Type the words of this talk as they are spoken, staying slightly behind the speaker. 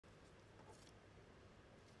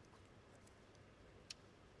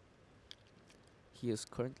He is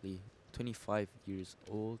currently 25 years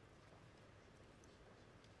old.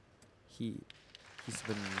 He's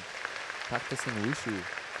been practicing wushu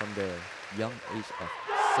from the young age of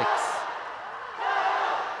 6.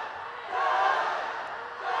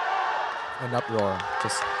 An uproar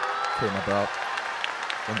just came about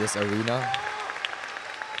in this arena.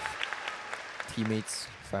 Teammates,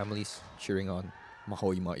 families cheering on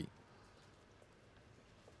Maho Imai.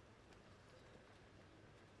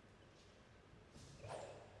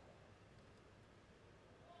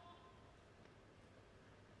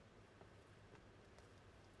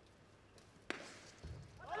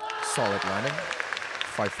 Solid landing.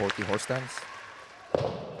 540 horse stance.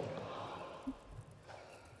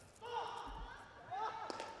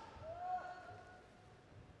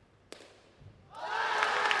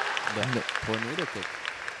 The tornado kick,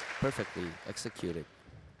 perfectly executed.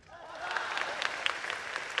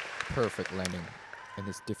 Perfect landing in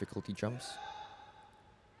his difficulty jumps.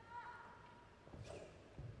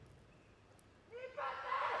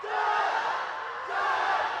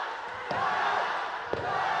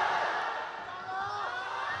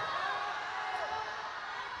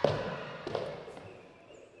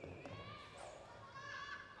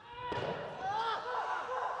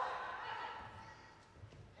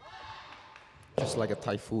 Just like a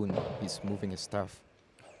typhoon, he's moving his staff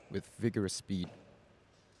with vigorous speed.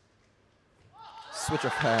 Switch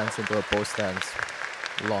of hands into a bow stance.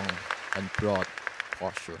 Long and broad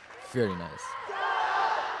posture. Very nice.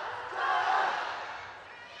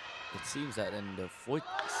 It seems that in the 4th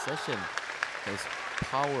session, his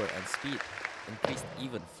power and speed increased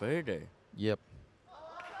even further. Yep.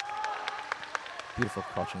 Beautiful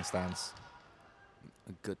crouching stance.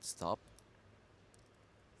 A good stop.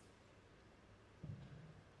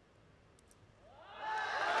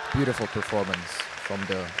 Beautiful performance from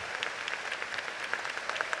the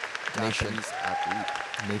Japanese athlete,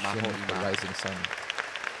 nation Maho of the Imai, rising sun.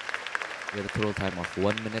 with a total time of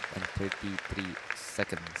 1 minute and 33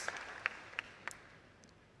 seconds.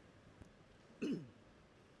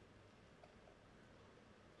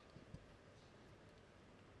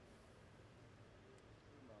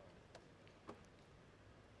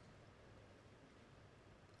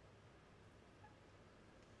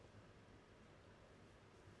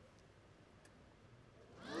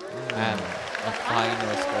 And a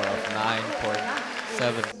final score of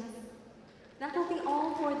 9.7.